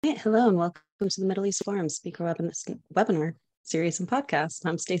Hello and welcome to the Middle East Forum Speaker Webinar Series and Podcast.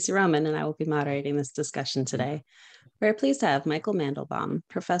 I'm Stacey Roman and I will be moderating this discussion today. We're pleased to have Michael Mandelbaum,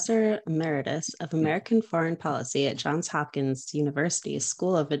 Professor Emeritus of American Foreign Policy at Johns Hopkins University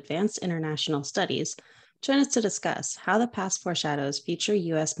School of Advanced International Studies, join us to discuss how the past foreshadows future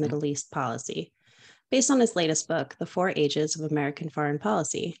U.S. Middle East policy. Based on his latest book, The Four Ages of American Foreign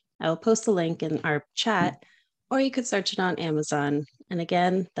Policy. I will post the link in our chat, or you could search it on Amazon. And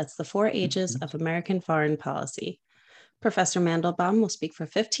again, that's The Four Ages of American Foreign Policy. Professor Mandelbaum will speak for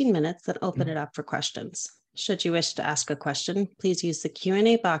 15 minutes, then open it up for questions. Should you wish to ask a question, please use the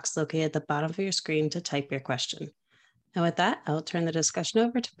Q&A box located at the bottom of your screen to type your question. And with that, I'll turn the discussion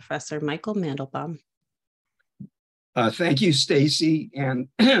over to Professor Michael Mandelbaum. Thank you, Stacey, and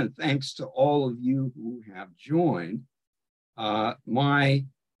thanks to all of you who have joined. My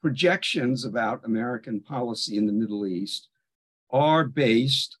projections about American policy in the Middle East are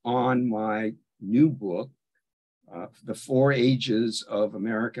based on my new book, The Four Ages of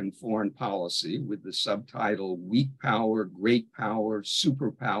American Foreign Policy, with the subtitle Weak Power, Great Power,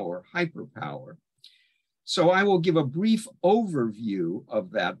 Superpower, Hyperpower. So I will give a brief overview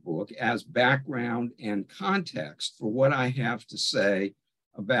of that book as background and context for what I have to say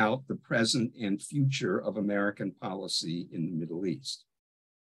about the present and future of American policy in the Middle East.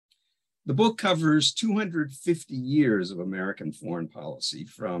 The book covers 250 years of American foreign policy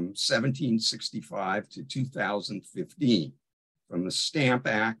from 1765 to 2015, from the Stamp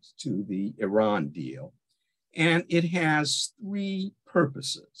Act to the Iran deal, and it has three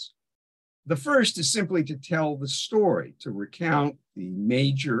purposes. The first is simply to tell the story, to recount the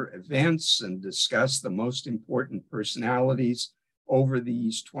major events and discuss the most important personalities over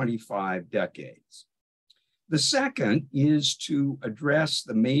these 25 decades. The second is to address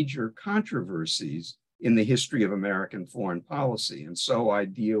the major controversies in the history of American foreign policy. And so I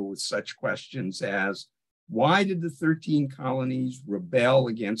deal with such questions as, why did the 13 colonies rebel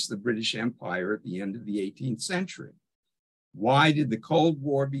against the British Empire at the end of the 18th century? Why did the Cold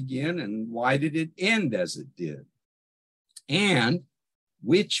War begin and why did it end as it did? And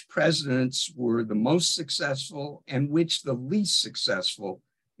which presidents were the most successful and which the least successful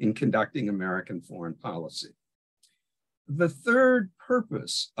in conducting American foreign policy? The third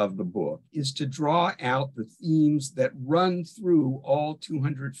purpose of the book is to draw out the themes that run through all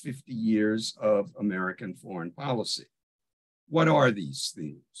 250 years of American foreign policy. What are these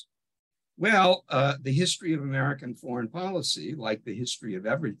themes? Well, the history of American foreign policy, like the history of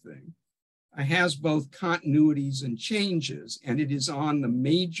everything, has both continuities and changes, and it is on the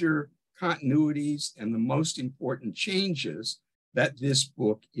major continuities and the most important changes that this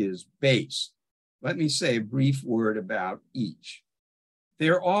book is based. Let me say a brief word about each.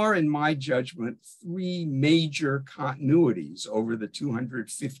 There are, in my judgment, three major continuities over the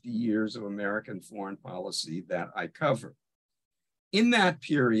 250 years of American foreign policy that I cover. In that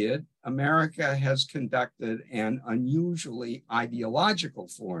period, America has conducted an unusually ideological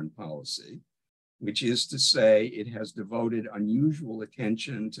foreign policy, which is to say it has devoted unusual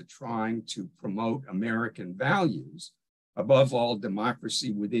attention to trying to promote American values, above all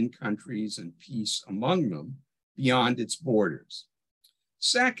democracy within countries and peace among them, beyond its borders.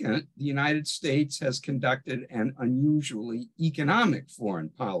 Second, the United States has conducted an unusually economic foreign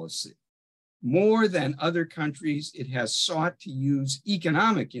policy. More than other countries, it has sought to use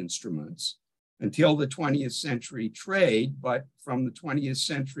economic instruments until the 20th century trade, but from the 20th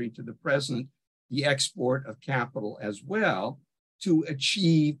century to the present, the export of capital as well, to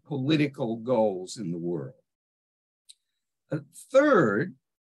achieve political goals in the world. Third,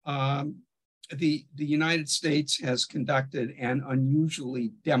 the United States has conducted an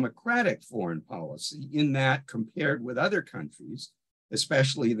unusually democratic foreign policy in that, compared with other countries,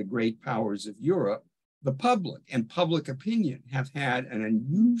 especially the great powers of Europe, the public and public opinion have had an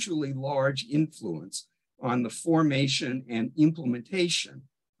unusually large influence on the formation and implementation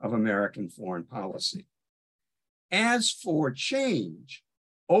of American foreign policy. As for change,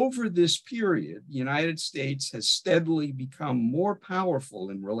 over this period, the United States has steadily become more powerful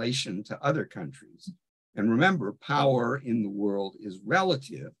in relation to other countries. And remember, power in the world is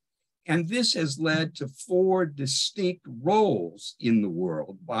relative. And this has led to four distinct roles in the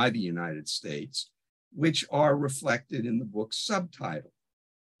world by the United States, which are reflected in the book's subtitle.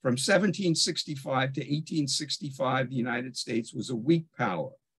 From 1765 to 1865, the United States was a weak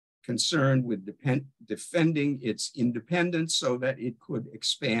power, concerned with defending its independence so that it could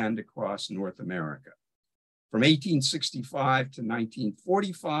expand across North America. From 1865 to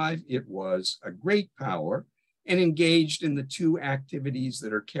 1945, it was a great power and engaged in the two activities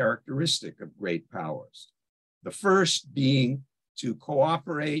that are characteristic of great powers. The first being to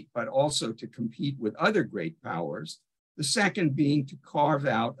cooperate, but also to compete with other great powers. The second being to carve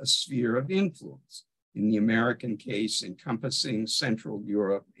out a sphere of influence, in the American case, encompassing Central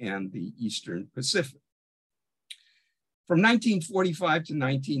Europe and the Eastern Pacific. From 1945 to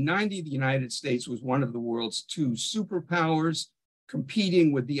 1990, the United States was one of the world's two superpowers,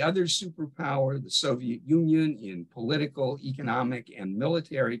 competing with the other superpower, the Soviet Union, in political, economic, and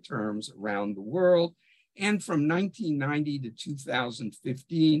military terms around the world. And from 1990 to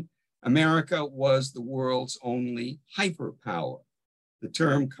 2015, America was the world's only hyperpower. The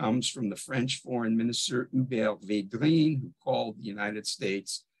term comes from the French Foreign Minister Hubert Védrine, who called the United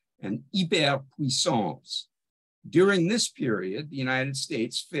States an hyperpuissance. During this period, the United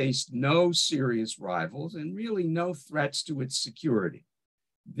States faced no serious rivals and really no threats to its security.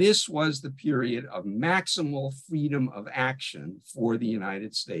 This was the period of maximal freedom of action for the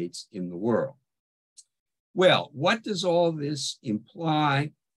United States in the world. Well, what does all this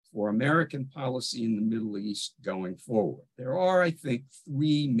imply for American policy in the Middle East going forward? There are, I think,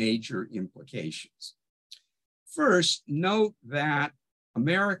 three major implications. First, note that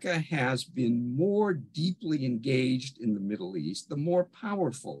America has been more deeply engaged in the Middle East, the more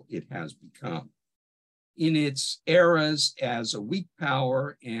powerful it has become. In its eras as a weak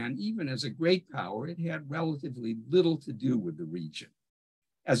power and even as a great power, it had relatively little to do with the region.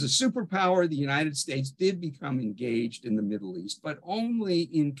 As a superpower, the United States did become engaged in the Middle East, but only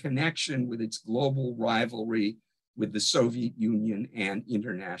in connection with its global rivalry with the Soviet Union and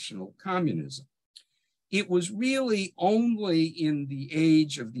international communism. It was really only in the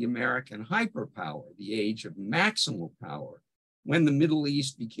age of the American hyperpower, the age of maximal power, when the Middle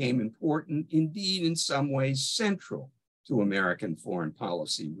East became important, indeed in some ways central to American foreign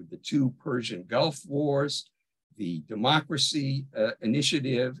policy, with the two Persian Gulf Wars, the Democracy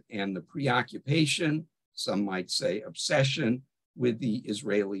Initiative, and the preoccupation, some might say obsession, with the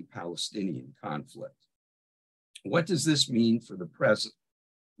Israeli-Palestinian conflict. What does this mean for the present?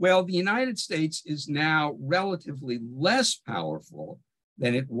 Well, the United States is now relatively less powerful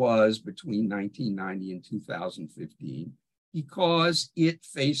than it was between 1990 and 2015 because it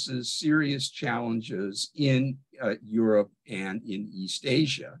faces serious challenges in Europe and in East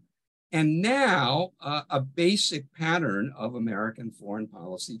Asia. And now a basic pattern of American foreign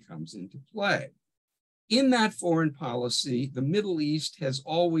policy comes into play. In that foreign policy, the Middle East has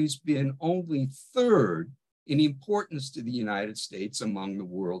always been only third in importance to the United States among the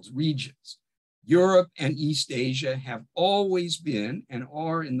world's regions. Europe and East Asia have always been and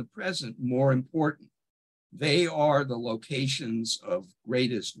are in the present more important. They are the locations of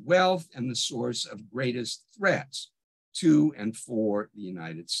greatest wealth and the source of greatest threats to and for the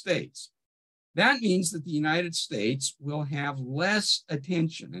United States. That means that the United States will have less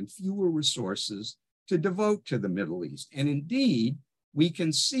attention and fewer resources to devote to the Middle East. And indeed, we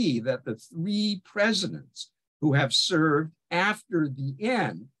can see that the three presidents who have served after the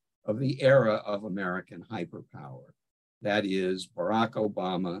end of the era of American hyperpower, that is Barack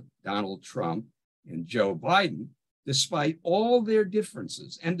Obama, Donald Trump, and Joe Biden, despite all their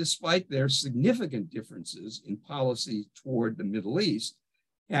differences and despite their significant differences in policy toward the Middle East,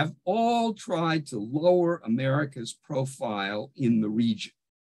 have all tried to lower America's profile in the region.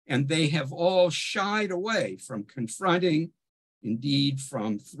 And they have all shied away from confronting, indeed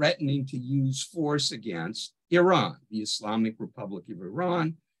from threatening to use force against Iran, the Islamic Republic of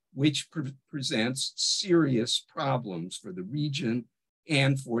Iran, which presents serious problems for the region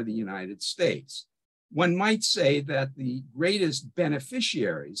and for the United States. One might say that the greatest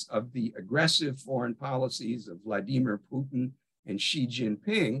beneficiaries of the aggressive foreign policies of Vladimir Putin and Xi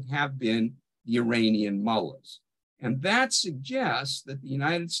Jinping have been the Iranian mullahs. And that suggests that the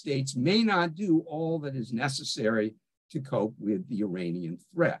United States may not do all that is necessary to cope with the Iranian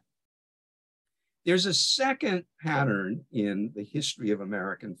threat. There's a second pattern in the history of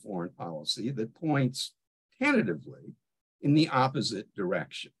American foreign policy that points tentatively in the opposite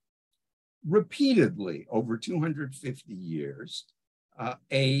direction. Repeatedly over 250 years,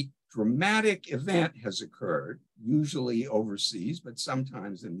 a dramatic event has occurred, usually overseas, but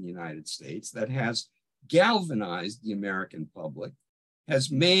sometimes in the United States, that has galvanized the American public,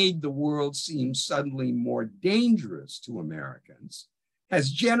 has made the world seem suddenly more dangerous to Americans, has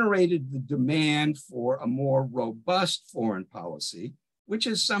generated the demand for a more robust foreign policy, which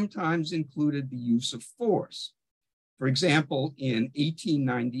has sometimes included the use of force. For example, in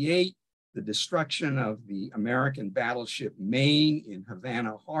 1898, the destruction of the American battleship Maine in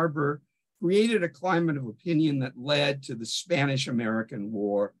Havana Harbor created a climate of opinion that led to the Spanish-American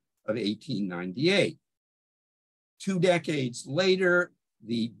War of 1898. 2 decades later,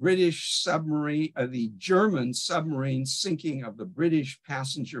 the the German submarine sinking of the British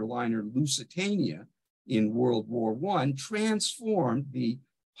passenger liner Lusitania in World War I transformed the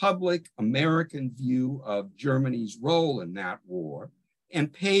public American view of Germany's role in that war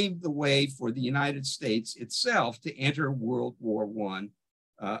and paved the way for the United States itself to enter World War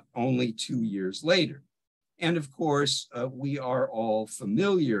I only 2 years later. And of course, we are all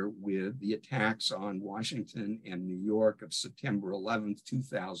familiar with the attacks on Washington and New York of September 11th,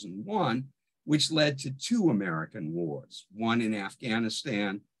 2001, which led to 2 American wars, one in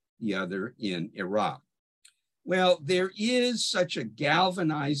Afghanistan, the other in Iraq. Well, there is such a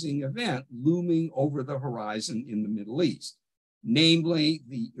galvanizing event looming over the horizon in the Middle East, namely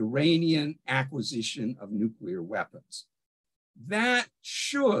the Iranian acquisition of nuclear weapons. That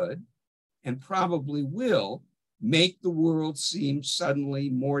should, and probably will, make the world seem suddenly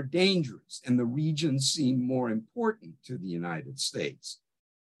more dangerous and the region seem more important to the United States.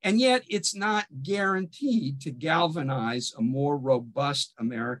 And yet it's not guaranteed to galvanize a more robust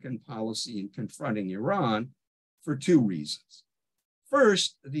American policy in confronting Iran for 2 reasons.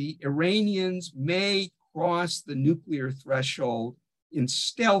 First, the Iranians may cross the nuclear threshold in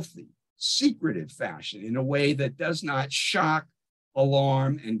stealthy, secretive fashion in a way that does not shock,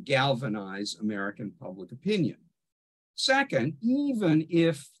 alarm, and galvanize American public opinion. Second, even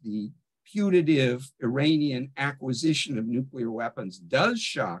if the putative Iranian acquisition of nuclear weapons does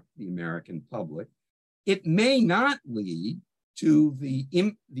shock the American public, it may not lead to the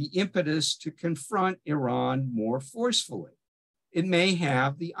impetus to confront Iran more forcefully. It may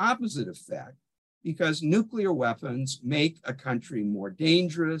have the opposite effect because nuclear weapons make a country more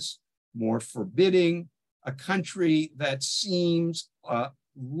dangerous, more forbidding, a country that seems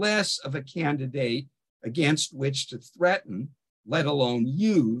less of a candidate against which to threaten, let alone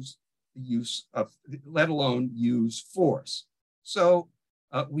use force. So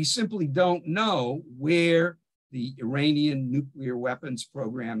we simply don't know where the Iranian nuclear weapons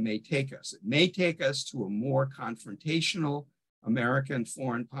program may take us. It may take us to a more confrontational American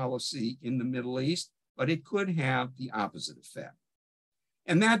foreign policy in the Middle East, but it could have the opposite effect.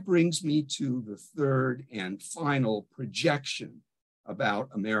 And that brings me to the third and final projection about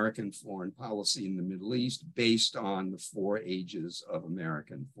American foreign policy in the Middle East based on the 4 ages of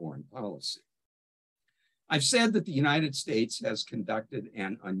American foreign policy. I've said that the United States has conducted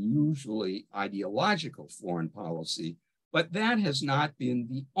an unusually ideological foreign policy, but that has not been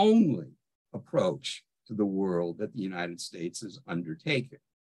the only approach to the world that the United States has undertaken.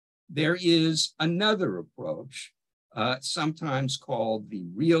 There is another approach, sometimes called the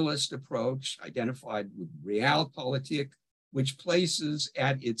realist approach, identified with realpolitik, which places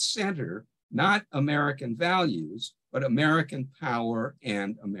at its center not American values, but American power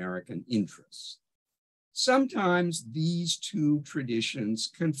and American interests. Sometimes these 2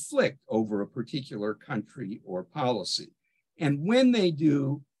 traditions conflict over a particular country or policy. And when they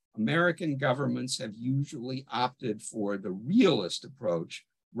do, American governments have usually opted for the realist approach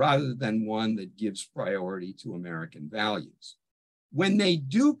rather than one that gives priority to American values. When they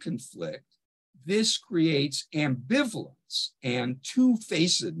do conflict, this creates ambivalence and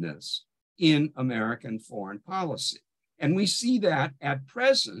two-facedness in American foreign policy. And we see that at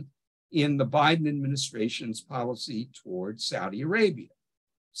present in the Biden administration's policy towards Saudi Arabia.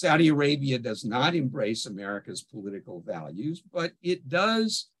 Saudi Arabia does not embrace America's political values, but it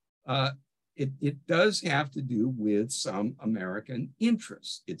does have to do with some American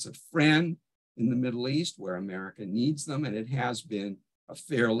interests. It's a friend in the Middle East where America needs them, and it has been a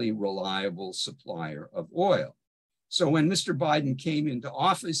fairly reliable supplier of oil. So when Mr. Biden came into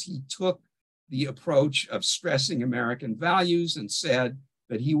office, he took the approach of stressing American values and said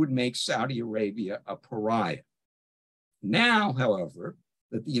that he would make Saudi Arabia a pariah. Now, however,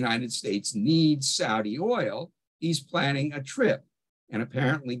 that the United States needs Saudi oil, he's planning a trip and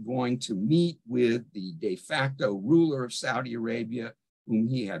apparently going to meet with the de facto ruler of Saudi Arabia, whom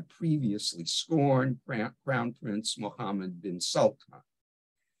he had previously scorned, Crown Prince Mohammed bin Sultan.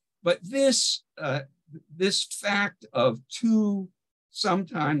 But this fact of 2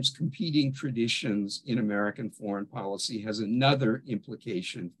 sometimes competing traditions in American foreign policy has another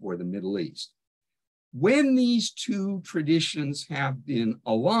implication for the Middle East. When these 2 traditions have been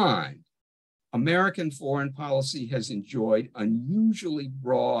aligned, American foreign policy has enjoyed unusually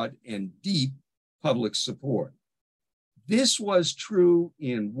broad and deep public support. This was true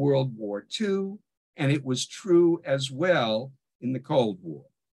in World War II, and it was true as well in the Cold War.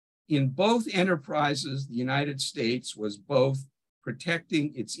 In both enterprises, the United States was both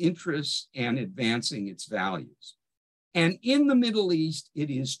protecting its interests and advancing its values. And in the Middle East, it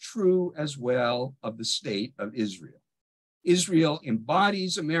is true as well of the state of Israel. Israel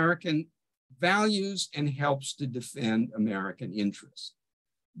embodies American values and helps to defend American interests.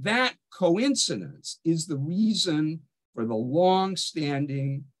 That coincidence is the reason for the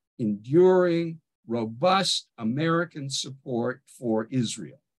long-standing, enduring, robust American support for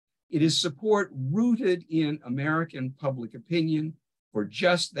Israel. It is support rooted in American public opinion for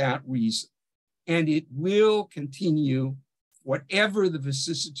just that reason. And it will continue whatever the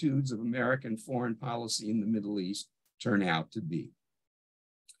vicissitudes of American foreign policy in the Middle East turn out to be.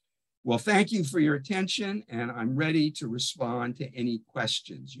 Well, thank you for your attention, and I'm ready to respond to any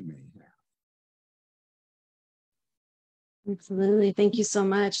questions you may have. Absolutely. Thank you so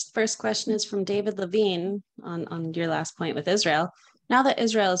much. The first question is from David Levine on your last point with Israel. Now that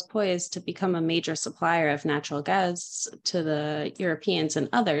Israel is poised to become a major supplier of natural gas to the Europeans and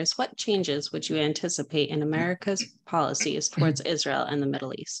others, what changes would you anticipate in America's policies towards Israel and the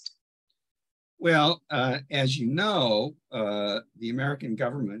Middle East? Well, as you know, the American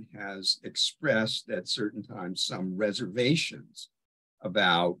government has expressed at certain times some reservations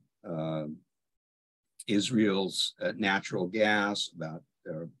about Israel's natural gas, about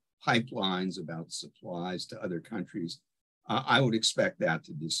pipelines, about supplies to other countries. I would expect that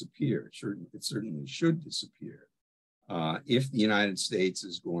to disappear. It certainly should disappear if the United States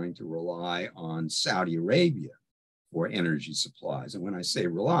is going to rely on Saudi Arabia for energy supplies. And when I say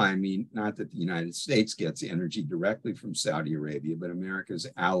rely, I mean not that the United States gets energy directly from Saudi Arabia, but America's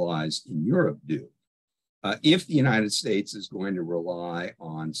allies in Europe do. If the United States is going to rely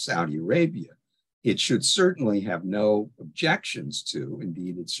on Saudi Arabia, it should certainly have no objections to,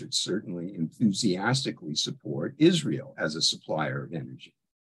 indeed, it should certainly enthusiastically support Israel as a supplier of energy.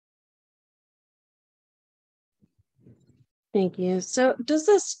 Thank you. So does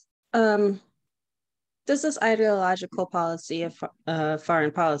this ideological policy of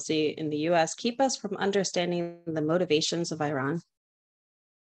foreign policy in the US keep us from understanding the motivations of Iran?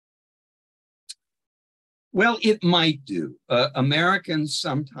 Well, it might do. Americans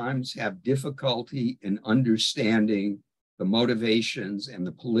sometimes have difficulty in understanding the motivations and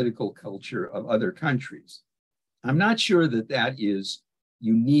the political culture of other countries. I'm not sure that that is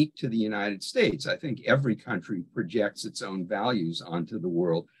unique to the United States. I think every country projects its own values onto the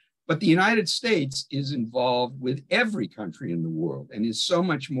world. But the United States is involved with every country in the world and is so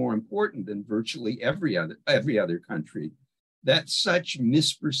much more important than virtually every other country that such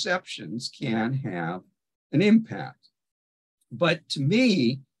misperceptions can have an impact. But to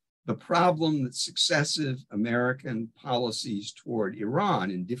me, the problem that successive American policies toward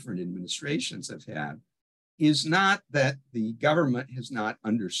Iran in different administrations have had is not that the government has not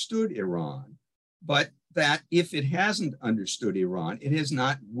understood Iran, but that if it hasn't understood Iran, it has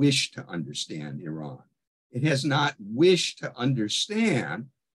not wished to understand Iran. It has not wished to understand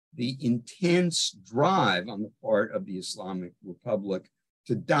the intense drive on the part of the Islamic Republic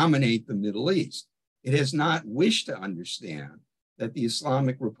to dominate the Middle East. It has not wished to understand that the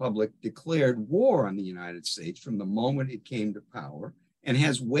Islamic Republic declared war on the United States from the moment it came to power and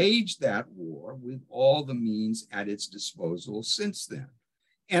has waged that war with all the means at its disposal since then.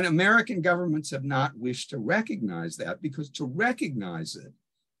 And American governments have not wished to recognize that, because to recognize it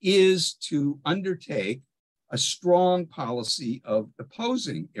is to undertake a strong policy of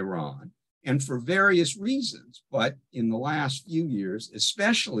opposing Iran, and for various reasons. But in the last few years,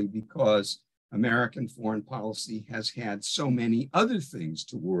 especially because American foreign policy has had so many other things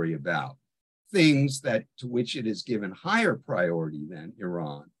to worry about, things that to which it has given higher priority than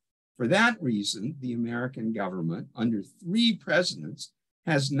Iran. For that reason, the American government, under 3 presidents,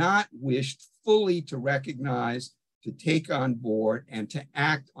 has not wished fully to recognize, to take on board, and to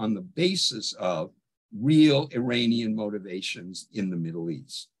act on the basis of real Iranian motivations in the Middle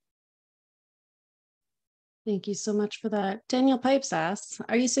East. Thank you so much for that. Daniel Pipes asks,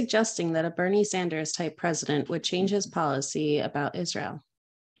 are you suggesting that a Bernie Sanders type president would change his policy about Israel?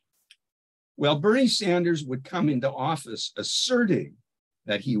 Well, Bernie Sanders would come into office asserting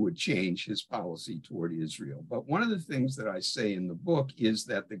that he would change his policy toward Israel. But one of the things that I say in the book is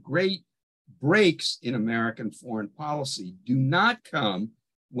that the great breaks in American foreign policy do not come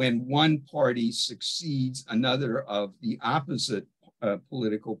when one party succeeds another of the opposite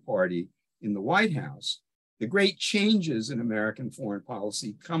political party in the White House. The great changes in American foreign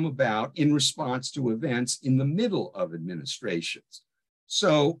policy come about in response to events in the middle of administrations.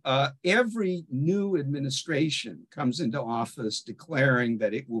 So every new administration comes into office declaring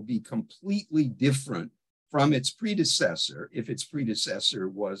that it will be completely different from its predecessor, if its predecessor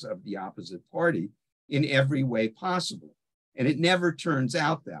was of the opposite party, in every way possible. And it never turns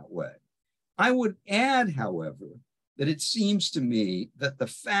out that way. I would add, however, that it seems to me that the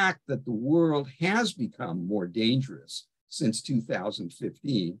fact that the world has become more dangerous since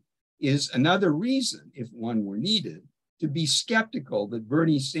 2015 is another reason, if one were needed, to be skeptical that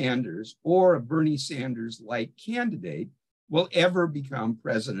Bernie Sanders or a Bernie Sanders-like candidate will ever become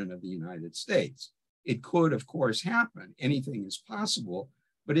president of the United States. It could, of course, happen. Anything is possible.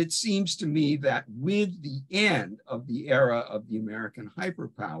 But it seems to me that with the end of the era of the American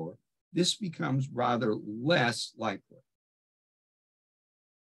hyperpower, this becomes rather less likely.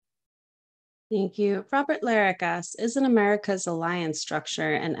 Thank you. Robert Larrick asks, isn't America's alliance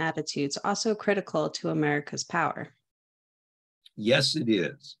structure and attitudes also critical to America's power? Yes, it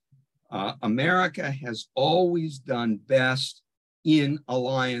is. America has always done best in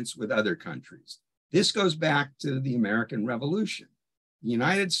alliance with other countries. This goes back to the American Revolution. The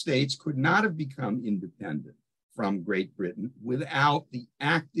United States could not have become independent from Great Britain without the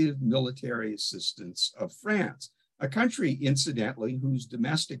active military assistance of France, a country, incidentally, whose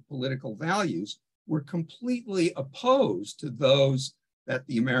domestic political values were completely opposed to those that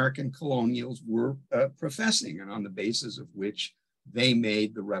the American colonials were professing and on the basis of which they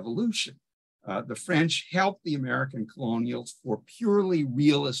made the revolution. The French helped the American colonials for purely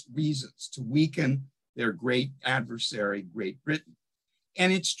realist reasons to weaken their great adversary, Great Britain.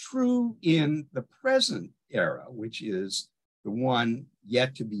 And it's true in the present era, which is the one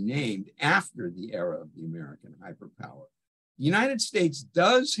yet to be named after the era of the American hyperpower. The United States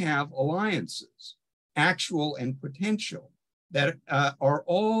does have alliances, actual and potential, that are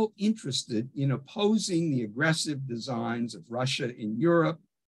all interested in opposing the aggressive designs of Russia in Europe,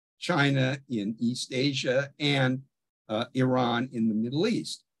 China in East Asia, and Iran in the Middle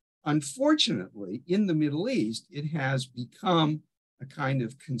East. Unfortunately, in the Middle East, it has become a kind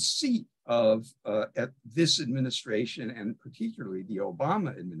of conceit of this administration, and particularly the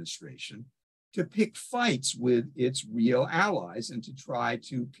Obama administration, to pick fights with its real allies and to try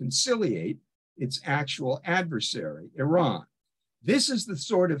to conciliate its actual adversary, Iran. This is the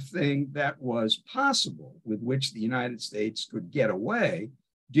sort of thing that was possible with which the United States could get away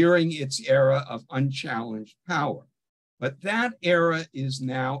during its era of unchallenged power. But that era is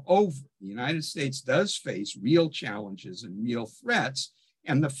now over. The United States does face real challenges and real threats.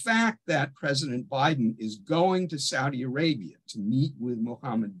 And the fact that President Biden is going to Saudi Arabia to meet with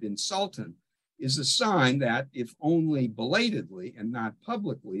Mohammed bin Sultan is a sign that, if only belatedly and not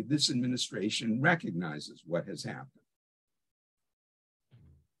publicly, this administration recognizes what has happened.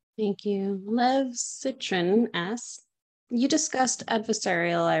 Thank you. Lev Citrin asks, you discussed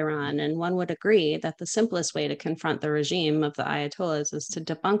adversarial Iran, and one would agree that the simplest way to confront the regime of the Ayatollahs is to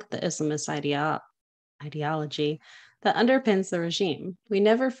debunk the Islamist ideology that underpins the regime. We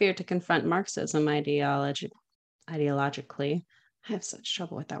never fear to confront Marxism ideologically. I have such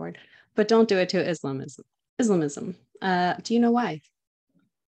trouble with that word, but don't do it to Islamism. Do you know why?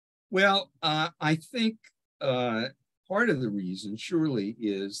 Well, I think part of the reason surely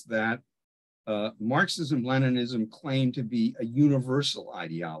is that Marxism-Leninism claimed to be a universal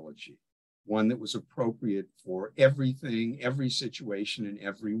ideology, one that was appropriate for everything, every situation, and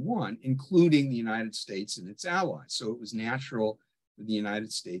everyone, including the United States and its allies. So it was natural for the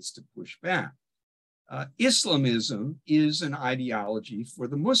United States to push back. Islamism is an ideology for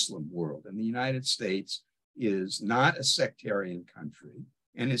the Muslim world, and the United States is not a sectarian country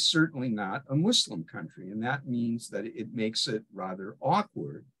and is certainly not a Muslim country. And that means that it makes it rather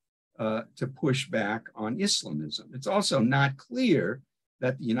awkward to push back on Islamism. It's also not clear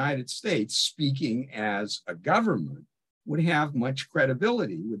that the United States, speaking as a government, would have much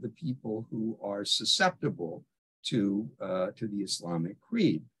credibility with the people who are susceptible to the Islamic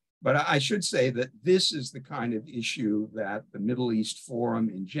creed. But I should say that this is the kind of issue that the Middle East Forum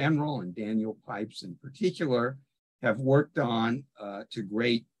in general and Daniel Pipes in particular have worked on to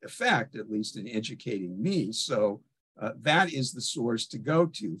great effect, at least in educating me. So that is the source to go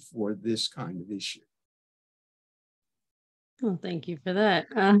to for this kind of issue. Well, thank you for that.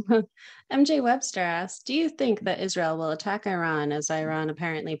 MJ Webster asks, do you think that Israel will attack Iran as Iran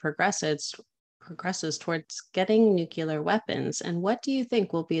apparently progresses towards getting nuclear weapons? And what do you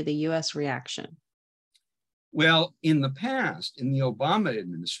think will be the U.S. reaction? Well, in the past, in the Obama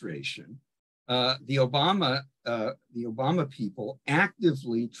administration, the Obama people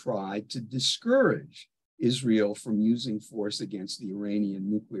actively tried to discourage Israel from using force against the Iranian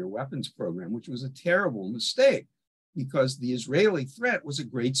nuclear weapons program, which was a terrible mistake because the Israeli threat was a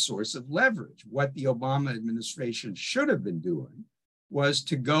great source of leverage. What the Obama administration should have been doing was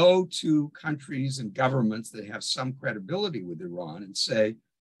to go to countries and governments that have some credibility with Iran and say,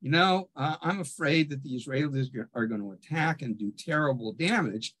 you know, I'm afraid that the Israelis are going to attack and do terrible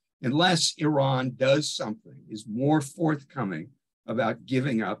damage unless Iran does something, is more forthcoming about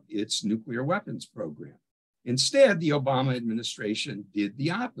giving up its nuclear weapons program. Instead, the Obama administration did the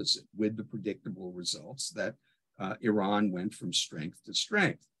opposite with the predictable results that Iran went from strength to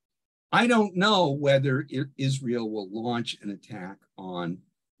strength. I don't know whether Israel will launch an attack on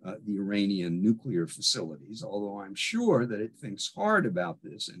the Iranian nuclear facilities, although I'm sure that it thinks hard about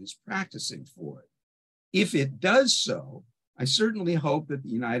this and is practicing for it. If it does so, I certainly hope that the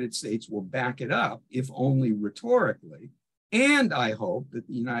United States will back it up, if only rhetorically. And I hope that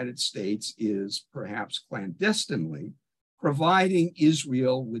the United States is perhaps clandestinely providing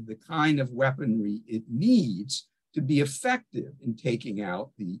Israel with the kind of weaponry it needs to be effective in taking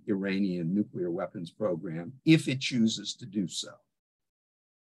out the Iranian nuclear weapons program if it chooses to do so.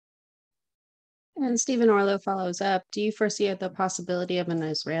 And Stephen Orlow follows up, do you foresee the possibility of an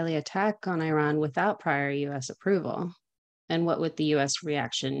Israeli attack on Iran without prior US approval? And what would the US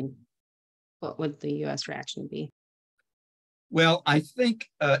reaction be? Well, I think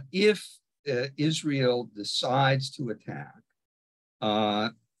if Israel decides to attack,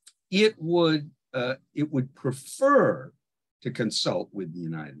 it would prefer to consult with the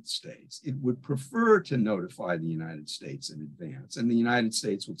United States. It would prefer to notify the United States in advance, and the United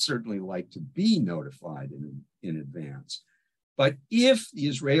States would certainly like to be notified in advance. But if the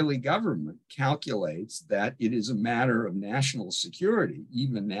Israeli government calculates that it is a matter of national security,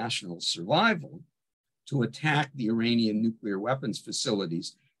 even national survival, to attack the Iranian nuclear weapons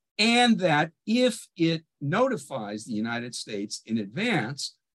facilities, and that if it notifies the United States in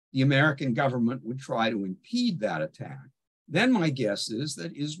advance, the American government would try to impede that attack, then my guess is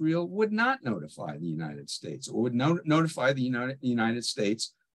that Israel would not notify the United States, or would notify the United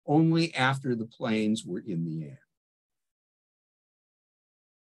States only after the planes were in the air.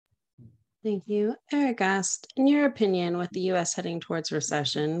 Thank you. Eric asked, in your opinion, with the US heading towards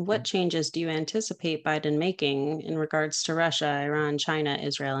recession, what changes do you anticipate Biden making in regards to Russia, Iran, China,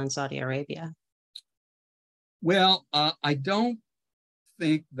 Israel, and Saudi Arabia? Well, I don't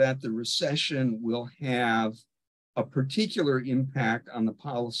think that the recession will have a particular impact on the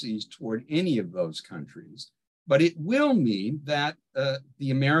policies toward any of those countries, but it will mean that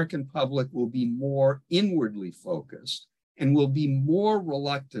the American public will be more inwardly focused and will be more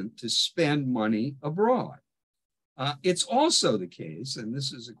reluctant to spend money abroad. It's also the case, and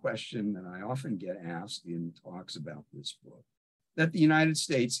this is a question that I often get asked in talks about this book, that the United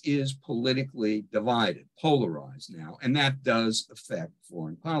States is politically divided, polarized now, and that does affect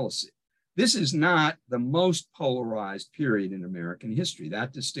foreign policy. This is not the most polarized period in American history.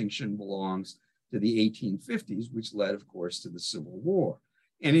 That distinction belongs to the 1850s, which led, of course, to the Civil War.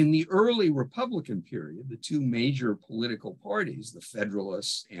 And in the early Republican period, the two major political parties, the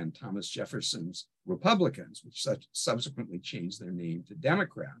Federalists and Thomas Jefferson's Republicans, which subsequently changed their name to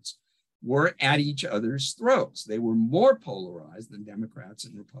Democrats, were at each other's throats. They were more polarized than Democrats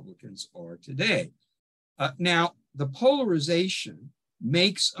and Republicans are today. Now, the polarization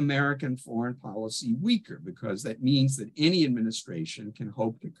makes American foreign policy weaker, because that means that any administration can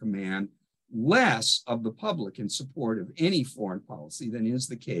hope to command less of the public in support of any foreign policy than is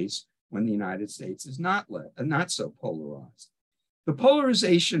the case when the United States is not so polarized. The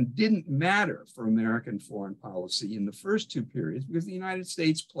polarization didn't matter for American foreign policy in the first two periods because the United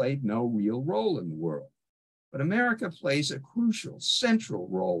States played no real role in the world. But America plays a crucial, central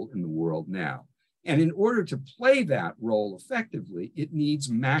role in the world now. And in order to play that role effectively, it needs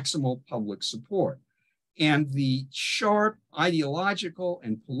maximal public support. And the sharp ideological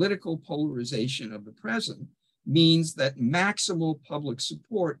and political polarization of the present means that maximal public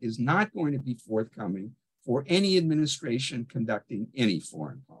support is not going to be forthcoming for any administration conducting any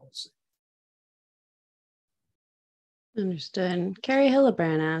foreign policy. Understood. Carrie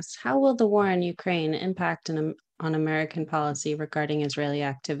Hillebrand asks, how will the war in Ukraine impact on American policy regarding Israeli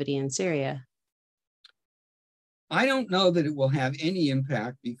activity in Syria? I don't know that it will have any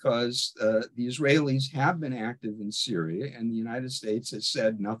impact because the Israelis have been active in Syria and the United States has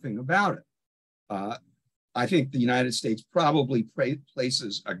said nothing about it. I think the United States probably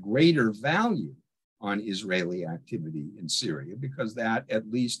places a greater value on Israeli activity in Syria because that at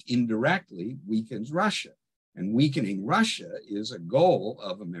least indirectly weakens Russia. And weakening Russia is a goal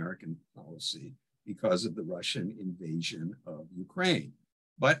of American policy because of the Russian invasion of Ukraine.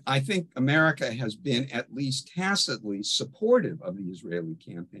 But I think America has been at least tacitly supportive of the Israeli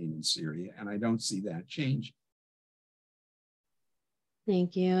campaign in Syria, and I don't see that changing.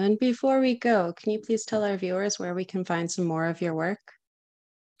 Thank you. And before we go, can you please tell our viewers where we can find some more of your work?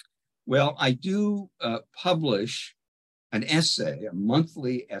 Well, I do publish an essay, a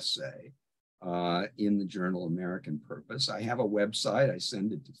monthly essay, in the journal American Purpose. I have a website. I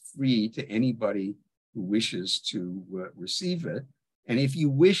send it free to anybody who wishes to receive it. And if you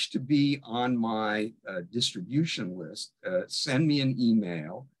wish to be on my distribution list, send me an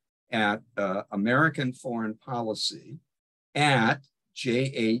email at American Foreign Policy at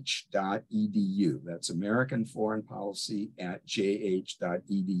jh.edu. That's American Foreign Policy at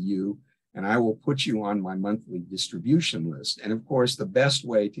jh.edu. And I will put you on my monthly distribution list. And of course, the best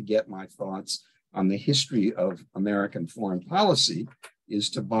way to get my thoughts on the history of American foreign policy is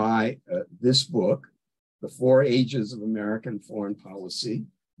to buy this book, The 4 Ages of American Foreign Policy: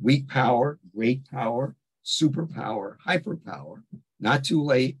 Weak Power, Great Power, Superpower, Hyperpower. Not too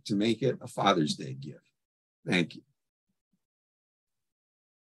late to make it a Father's Day gift. Thank you.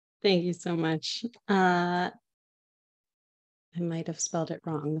 Thank you so much. I might have spelled it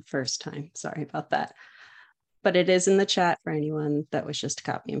wrong the first time. Sorry about that. But it is in the chat for anyone that wishes to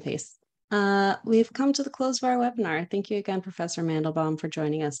copy and paste. We've come to the close of our webinar. Thank you again, Professor Mandelbaum, for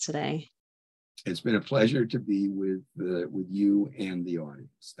joining us today. It's been a pleasure to be with you and the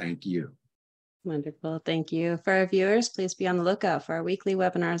audience. Thank you. Wonderful. Thank you. For our viewers, please be on the lookout for our weekly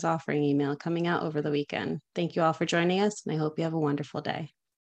webinars offering email coming out over the weekend. Thank you all for joining us, and I hope you have a wonderful day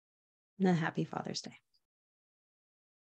and a happy Father's Day.